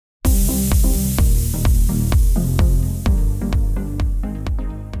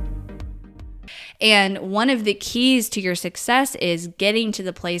And one of the keys to your success is getting to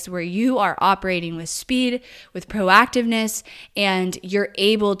the place where you are operating with speed, with proactiveness, and you're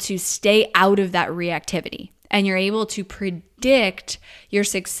able to stay out of that reactivity. And you're able to predict your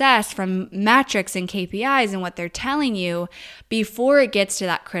success from metrics and KPIs and what they're telling you before it gets to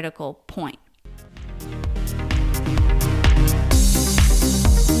that critical point.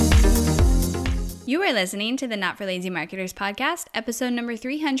 You are listening to the Not for Lazy Marketers podcast, episode number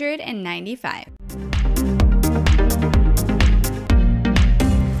 395.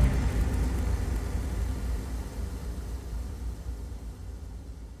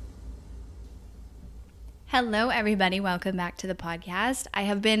 Hello, everybody. Welcome back to the podcast. I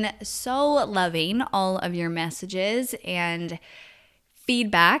have been so loving all of your messages and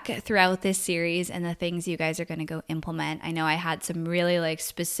feedback throughout this series and the things you guys are going to go implement. I know I had some really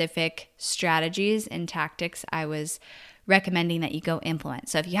specific strategies and tactics I was recommending that you go implement.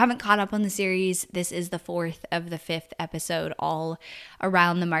 So if you haven't caught up on the series, this is the fourth of the fifth episode all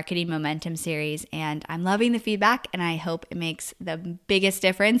around the marketing momentum series. And I'm loving the feedback, and I hope it makes the biggest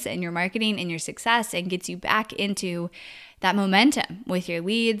difference in your marketing and your success and gets you back into that momentum with your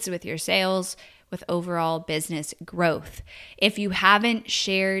leads, with your sales, with overall business growth. If you haven't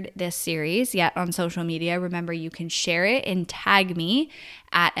shared this series yet on social media, remember you can share it and tag me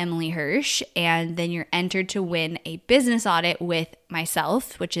at Emily Hirsch, and then you're entered to win a business audit with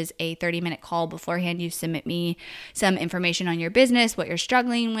myself, which is a 30-minute call beforehand. You submit me some information on your business, what you're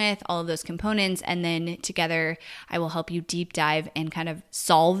struggling with, all of those components, and then together I will help you deep dive and kind of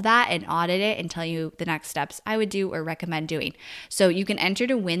solve that and audit it and tell you the next steps I would do or recommend doing. So you can enter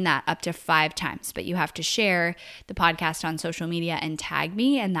to win that up to 5 times, but you have to share the podcast on social media and tag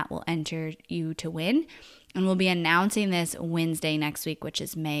me, and that will enter you to win. And we'll be announcing this Wednesday next week, which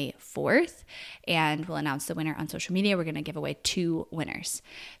is May 4th. And we'll announce the winner on social media. We're going to give away 2 winners.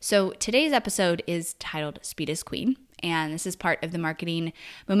 So today's episode is titled Speed is Queen. And this is part of the Marketing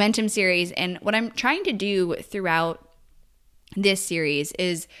Momentum series. And what I'm trying to do throughout this series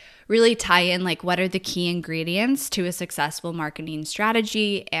is really tie in what are the key ingredients to a successful marketing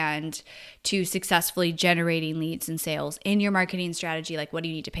strategy and to successfully generating leads and sales in your marketing strategy. What do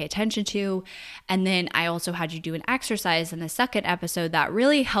you need to pay attention to? And then I also had you do an exercise in the second episode that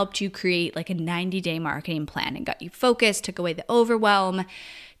really helped you create a 90-day marketing plan and got you focused, took away the overwhelm.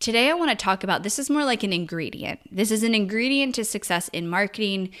 Today I want to talk about, this is more like an ingredient. This is an ingredient to success in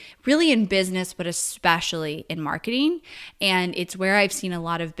marketing, really in business, but especially in marketing. And it's where I've seen a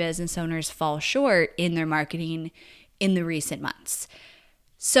lot of business owners fall short in their marketing in the recent months.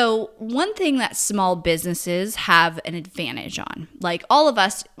 So one thing that small businesses have an advantage on, all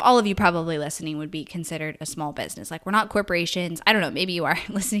of you probably listening would be considered a small business. We're not corporations. I don't know, maybe you are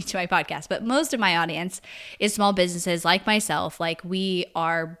listening to my podcast, but most of my audience is small businesses like myself. We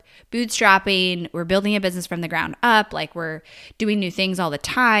are bootstrapping, we're building a business from the ground up, we're doing new things all the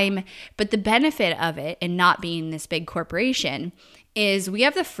time. But the benefit of it and not being this big corporation is we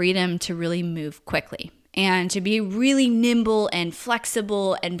have the freedom to really move quickly and to be really nimble and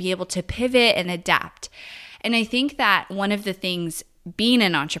flexible and be able to pivot and adapt. And I think that one of the things being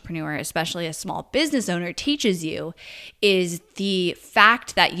an entrepreneur, especially a small business owner, teaches you is the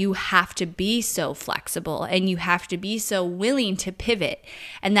fact that you have to be so flexible and you have to be so willing to pivot,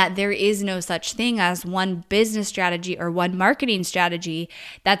 and that there is no such thing as one business strategy or one marketing strategy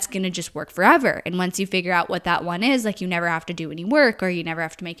that's going to just work forever. And once you figure out what that one is, you never have to do any work or you never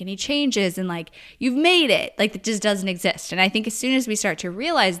have to make any changes, and you've made it. It just doesn't exist. And I think as soon as we start to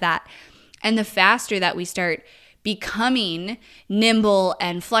realize that, and the faster that we start becoming nimble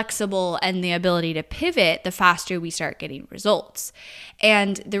and flexible and the ability to pivot, the faster we start getting results.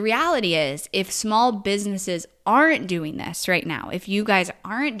 And the reality is, if small businesses aren't doing this right now, if you guys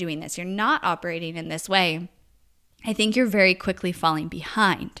aren't doing this, you're not operating in this way, I think you're very quickly falling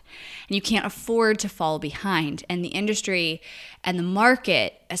behind, and you can't afford to fall behind. And the industry and the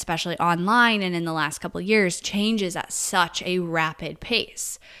market, especially online and in the last couple of years, changes at such a rapid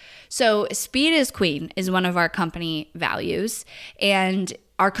pace. So speed is queen is one of our company values, and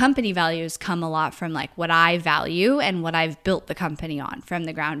our company values come a lot from what I value and what I've built the company on from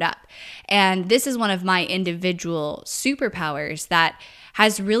the ground up. And this is one of my individual superpowers that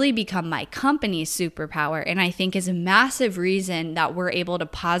has really become my company's superpower, and I think is a massive reason that we're able to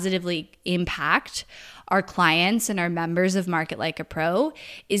positively impact our clients and our members of Market Like a Pro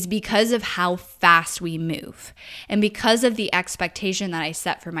is because of how fast we move. And because of the expectation that I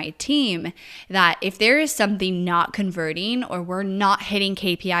set for my team, that if there is something not converting, or we're not hitting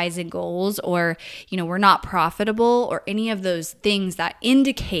KPIs and goals, or we're not profitable, or any of those things that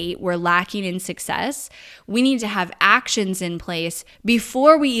indicate we're lacking in success, we need to have actions in place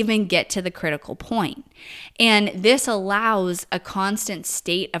before we even get to the critical point. And this allows a constant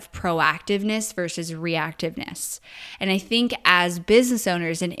state of proactiveness versus reactiveness. And I think as business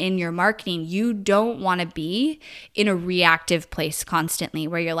owners and in your marketing, you don't want to be in a reactive place constantly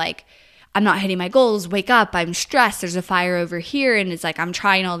where you're like, I'm not hitting my goals, wake up, I'm stressed, there's a fire over here, and it's like I'm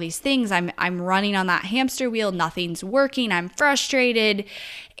trying all these things, I'm running on that hamster wheel, nothing's working, I'm frustrated,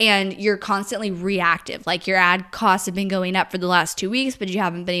 and you're constantly reactive. Like your ad costs have been going up for the last 2 weeks, but you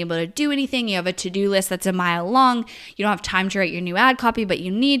haven't been able to do anything. You have a to-do list that's a mile long. You don't have time to write your new ad copy, but you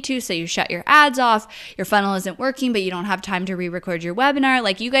need to, so you shut your ads off. Your funnel isn't working, but you don't have time to re-record your webinar.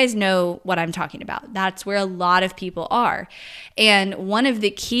 Like, you guys know what I'm talking about. That's where a lot of people are. And one of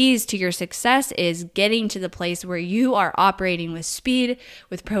the keys to your success is getting to the place where you are operating with speed,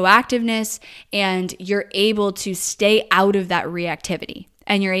 with proactiveness, and you're able to stay out of that reactivity.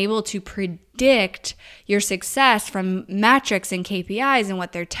 And you're able to predict your success from metrics and KPIs and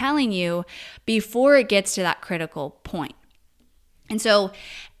what they're telling you before it gets to that critical point. And so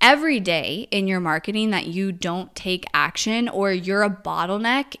every day in your marketing that you don't take action, or you're a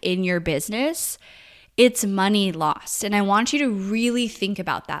bottleneck in your business, it's money lost. And I want you to really think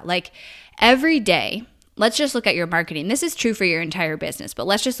about that. Like, every day, let's just look at your marketing. This is true for your entire business, but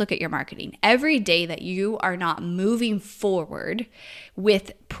let's just look at your marketing. Every day that you are not moving forward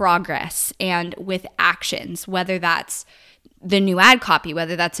with progress and with actions, whether that's the new ad copy,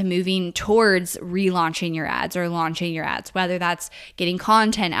 whether that's moving towards relaunching your ads or launching your ads, whether that's getting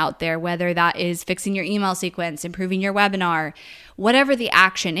content out there, whether that is fixing your email sequence, improving your webinar, whatever the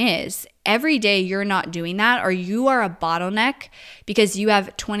action is, every day you're not doing that, or you are a bottleneck because you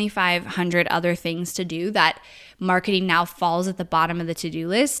have 2,500 other things to do that marketing now falls at the bottom of the to-do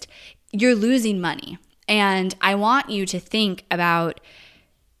list, you're losing money. And I want you to think about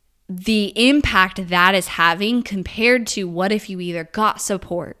the impact that is having compared to what if you either got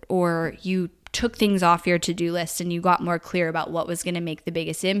support or you took things off your to-do list and you got more clear about what was going to make the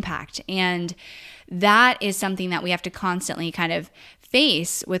biggest impact. And that is something that we have to constantly kind of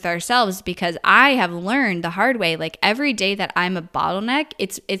face with ourselves, because I have learned the hard way, like every day that I'm a bottleneck,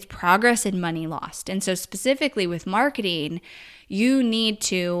 it's progress and money lost. And so specifically with marketing, you need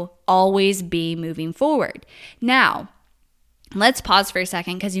to always be moving forward. Now, let's pause for a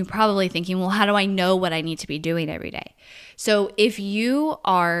second, because you're probably thinking, well, how do I know what I need to be doing every day? So if you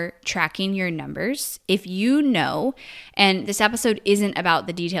are tracking your numbers, if you know, and this episode isn't about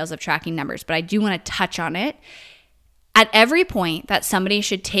the details of tracking numbers, but I do want to touch on it, at every point that somebody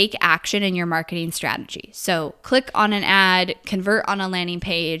should take action in your marketing strategy. So click on an ad, convert on a landing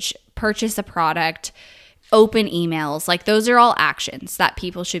page, purchase a product, open emails, like those are all actions that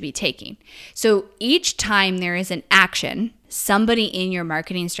people should be taking. So each time there is an action somebody in your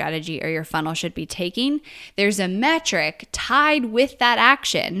marketing strategy or your funnel should be taking, there's a metric tied with that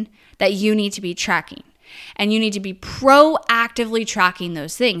action that you need to be tracking. And you need to be proactively tracking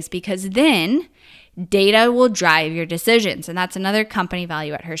those things, because then data will drive your decisions. And that's another company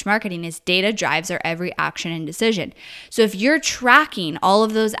value at Hirsch Marketing, is data drives our every action and decision. So if you're tracking all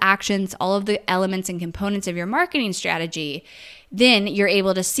of those actions, all of the elements and components of your marketing strategy, then you're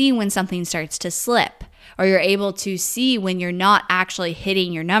able to see when something starts to slip, or you're able to see when you're not actually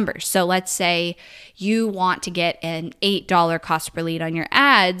hitting your numbers. So let's say you want to get an $8 cost per lead on your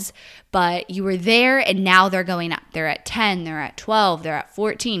ads, but you were there and now they're going up. They're at 10, they're at 12, they're at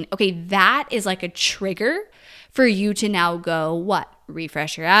 14. Okay, that is like a trigger for you to now go, what?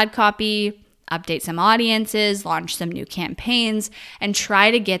 Refresh your ad copy, update some audiences, launch some new campaigns, and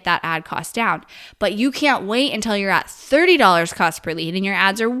try to get that ad cost down. But you can't wait until you're at $30 cost per lead and your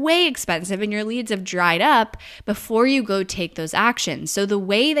ads are way expensive and your leads have dried up before you go take those actions. So the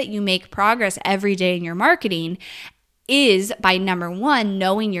way that you make progress every day in your marketing is by, number one,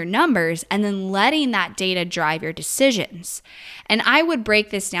 knowing your numbers and then letting that data drive your decisions. And I would break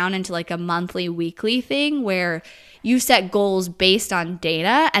this down into like a monthly, weekly thing where you set goals based on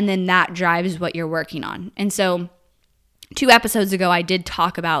data, and then that drives what you're working on. And so 2 episodes ago, I did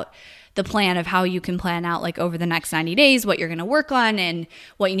talk about the plan of how you can plan out like over the next 90 days, what you're going to work on and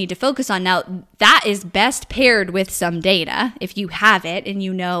what you need to focus on. Now, that is best paired with some data. If you have it and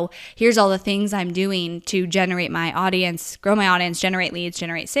you know, here's all the things I'm doing to generate my audience, grow my audience, generate leads,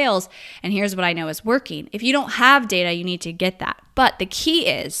 generate sales, and here's what I know is working. If you don't have data, you need to get that. But the key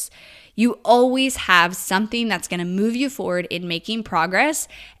is You always have something that's going to move you forward in making progress,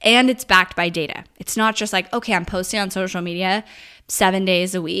 and it's backed by data. It's not just like, okay, I'm posting on social media 7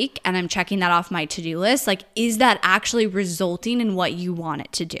 days a week and I'm checking that off my to-do list. Like, is that actually resulting in what you want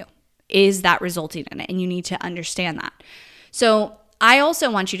it to do? Is that resulting in it? And you need to understand that. So I also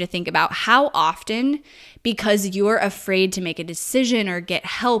want you to think about how often, because you're afraid to make a decision or get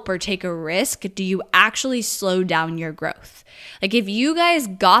help or take a risk, do you actually slow down your growth? Like, if you guys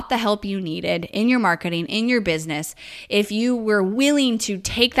got the help you needed in your marketing, in your business, if you were willing to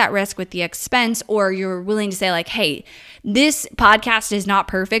take that risk with the expense, or you're willing to say like, hey, this podcast is not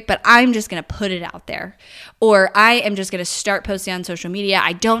perfect, but I'm just going to put it out there. Or I am just going to start posting on social media.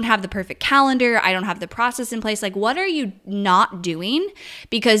 I don't have the perfect calendar. I don't have the process in place. Like, what are you not doing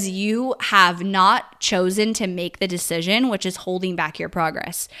because you have not chosen to make the decision, which is holding back your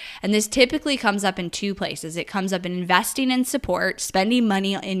progress? And this typically comes up in two places. It comes up in investing in support, spending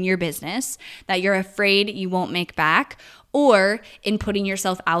money in your business that you're afraid you won't make back, or in putting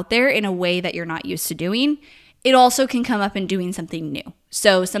yourself out there in a way that you're not used to doing. It also can come up in doing something new.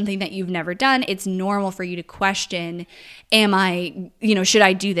 So something that you've never done, it's normal for you to question, should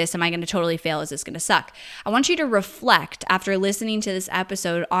I do this? Am I going to totally fail? Is this going to suck? I want you to reflect after listening to this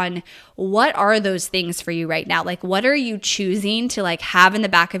episode on what are those things for you right now? Like, what are you choosing to like have in the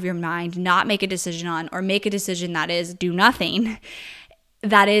back of your mind, not make a decision on, or make a decision that is do nothing,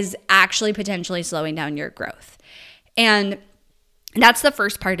 that is actually potentially slowing down your growth? And that's the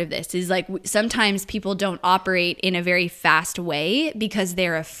first part of this, is like sometimes people don't operate in a very fast way because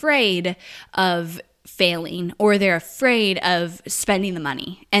they're afraid of failing, or they're afraid of spending the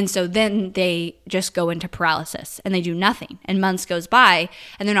money. And so then they just go into paralysis and they do nothing, and months goes by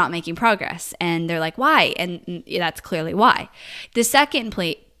and they're not making progress, and they're like, why? And that's clearly why. The second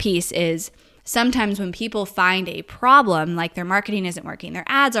piece is, sometimes when people find a problem, like their marketing isn't working, their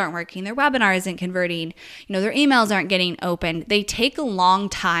ads aren't working, their webinar isn't converting, their emails aren't getting opened, they take a long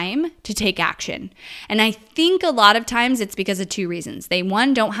time to take action. And I think a lot of times it's because of two reasons. They,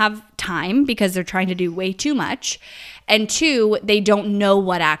 one, don't have time because they're trying to do way too much. And two, they don't know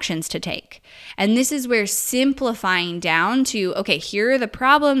what actions to take. And this is where simplifying down to, okay, here are the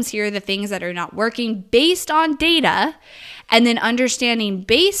problems, here are the things that are not working based on data, and then understanding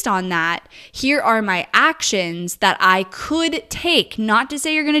based on that, here are my actions that I could take. Not to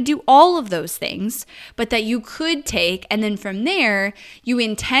say you're going to do all of those things, but that you could take. And then from there, you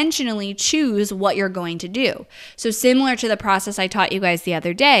intentionally choose what you're going to do. So similar to the process I taught you guys the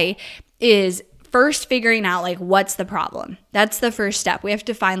other day is first figuring out like, what's the problem? That's the first step. We have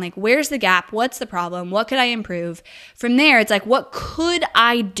to find like, where's the gap? What's the problem? What could I improve? From there, it's like, what could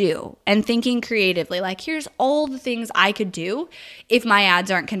I do? And thinking creatively, like, here's all the things I could do if my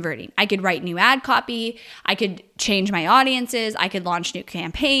ads aren't converting. I could write new ad copy. I could change my audiences. I could launch new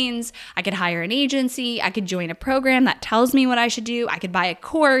campaigns. I could hire an agency. I could join a program that tells me what I should do. I could buy a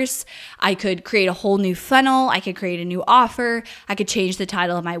course. I could create a whole new funnel. I could create a new offer. I could change the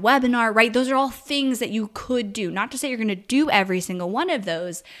title of my webinar, right? Those are all things that you could do. Not to say you're going to do every single one of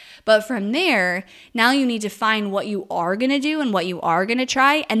those, but from there, now you need to find what you are going to do and what you are going to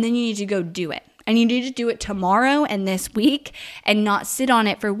try, and then you need to go do it. And you need to do it tomorrow and this week, and not sit on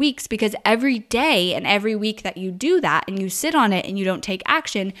it for weeks, because every day and every week that you do that and you sit on it and you don't take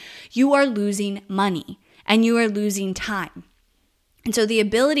action, you are losing money and you are losing time. And so the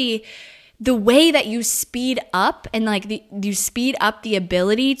way that you speed up and you speed up the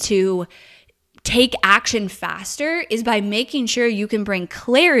ability to take action faster is by making sure you can bring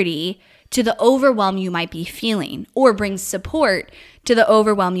clarity to the overwhelm you might be feeling, or bring support to the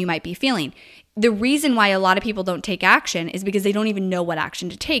overwhelm you might be feeling. The reason why a lot of people don't take action is because they don't even know what action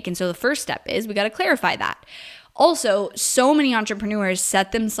to take. And so the first step is we got to clarify that. Also, so many entrepreneurs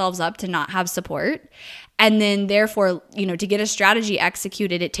set themselves up to not have support. And then therefore, to get a strategy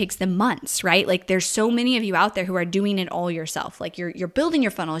executed, it takes them months, right? Like, there's so many of you out there who are doing it all yourself. Like, you're building your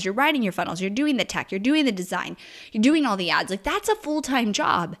funnels, you're writing your funnels, you're doing the tech, you're doing the design, you're doing all the ads. Like, that's a full-time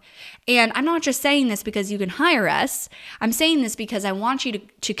job. And I'm not just saying this because you can hire us. I'm saying this because I want you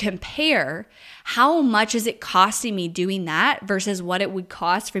to compare how much is it costing me doing that versus what it would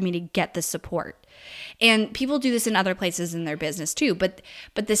cost for me to get the support. And people do this in other places in their business too. But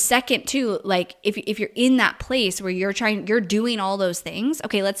the second too, like if you're in that place where you're doing all those things,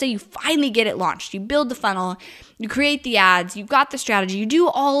 okay, let's say you finally get it launched. You build the funnel, you create the ads, you've got the strategy, you do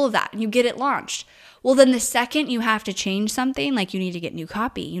all of that and you get it launched. Well, then the second you have to change something, like you need to get new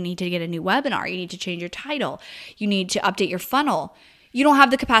copy, you need to get a new webinar, you need to change your title, you need to update your funnel, you don't have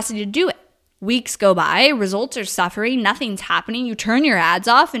the capacity to do it. Weeks go by, results are suffering, nothing's happening. You turn your ads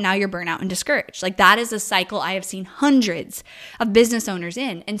off and now you're burnt out and discouraged. Like that is a cycle I have seen hundreds of business owners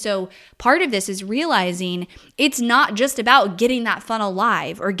in. And so part of this is realizing it's not just about getting that funnel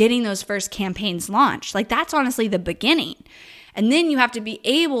live or getting those first campaigns launched. Like that's honestly the beginning. And then you have to be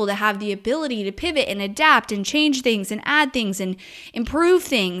able to have the ability to pivot and adapt and change things and add things and improve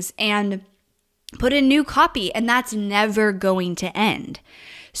things and put in new copy. And that's never going to end.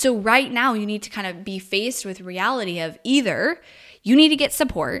 So right now you need to kind of be faced with reality of either you need to get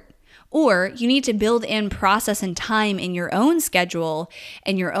support or you need to build in process and time in your own schedule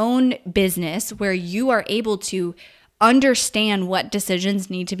and your own business where you are able to understand what decisions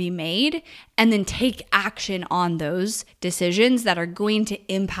need to be made and then take action on those decisions that are going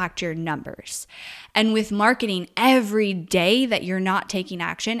to impact your numbers. And with marketing, every day that you're not taking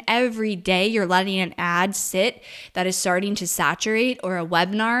action, every day you're letting an ad sit that is starting to saturate or a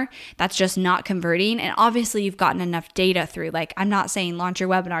webinar that's just not converting. And obviously you've gotten enough data through, like, I'm not saying launch your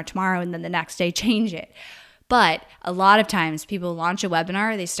webinar tomorrow and then the next day change it. But a lot of times people launch a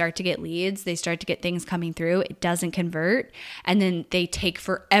webinar, they start to get leads, they start to get things coming through, it doesn't convert, and then they take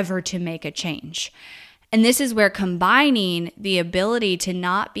forever to make a change. And this is where combining the ability to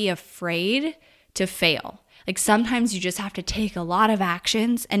not be afraid to fail. Like sometimes you just have to take a lot of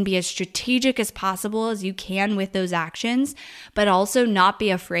actions and be as strategic as possible as you can with those actions, but also not be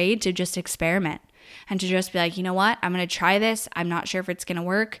afraid to just experiment and to just be like, you know what, I'm going to try this. I'm not sure if it's going to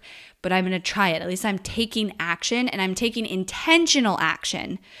work, but I'm going to try it. At least I'm taking action and I'm taking intentional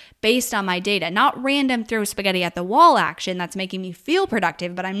action based on my data, not random throw spaghetti at the wall action that's making me feel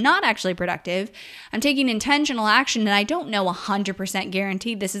productive, but I'm not actually productive. I'm taking intentional action and I don't know 100%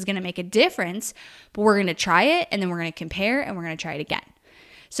 guaranteed this is going to make a difference, but we're going to try it and then we're going to compare and we're going to try it again.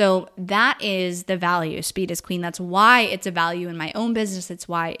 So that is the value. Speed is queen. That's why it's a value in my own business. It's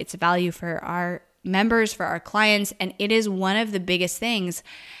why it's a value for our members, for our clients. And it is one of the biggest things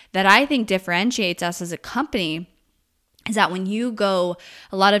that I think differentiates us as a company is that when you go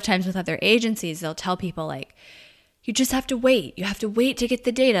a lot of times with other agencies, they'll tell people like, you just have to wait. You have to wait to get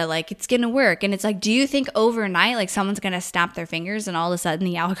the data. Like it's going to work. And it's like, do you think overnight, like someone's going to snap their fingers and all of a sudden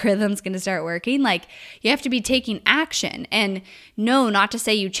the algorithm's going to start working? Like you have to be taking action. And no, not to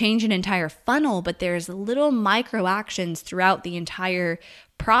say you change an entire funnel, but there's little micro actions throughout the entire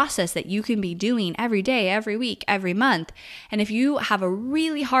process that you can be doing every day, every week, every month. And if you have a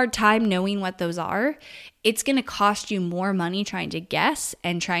really hard time knowing what those are, it's going to cost you more money trying to guess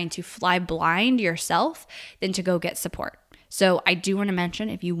and trying to fly blind yourself than to go get support. So I do want to mention,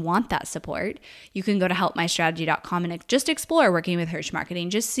 if you want that support, you can go to helpmystrategy.com and just explore working with Hirsch Marketing.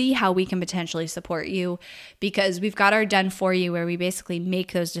 Just see how we can potentially support you, because we've got our done for you where we basically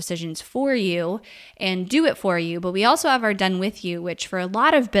make those decisions for you and do it for you. But we also have our done with you, which for a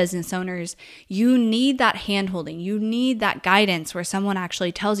lot of business owners, you need that handholding. You need that guidance where someone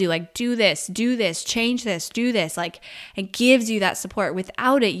actually tells you like, do this, change this, do this, like, and gives you that support.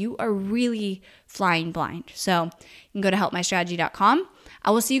 Without it, you are really flying blind. So you can go to helpmystrategy.com.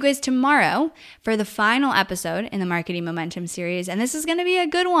 I will see you guys tomorrow for the final episode in the Marketing Momentum series. And this is going to be a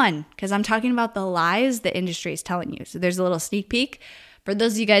good one because I'm talking about the lies the industry is telling you. So there's a little sneak peek. For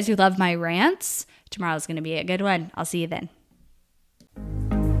those of you guys who love my rants, tomorrow's going to be a good one. I'll see you then.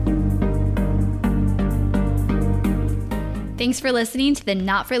 Thanks for listening to the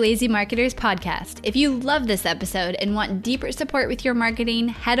Not for Lazy Marketers podcast. If you love this episode and want deeper support with your marketing,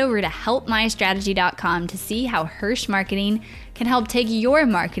 head over to helpmystrategy.com to see how Hirsch Marketing can help take your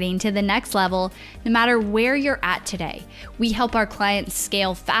marketing to the next level no matter where you're at today. We help our clients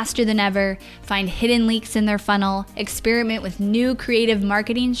scale faster than ever, find hidden leaks in their funnel, experiment with new creative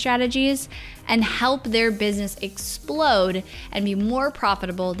marketing strategies, and help their business explode and be more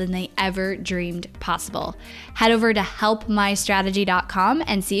profitable than they ever dreamed possible. Head over to helpmystrategy.com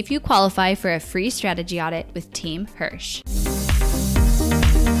and see if you qualify for a free strategy audit with Team Hirsch.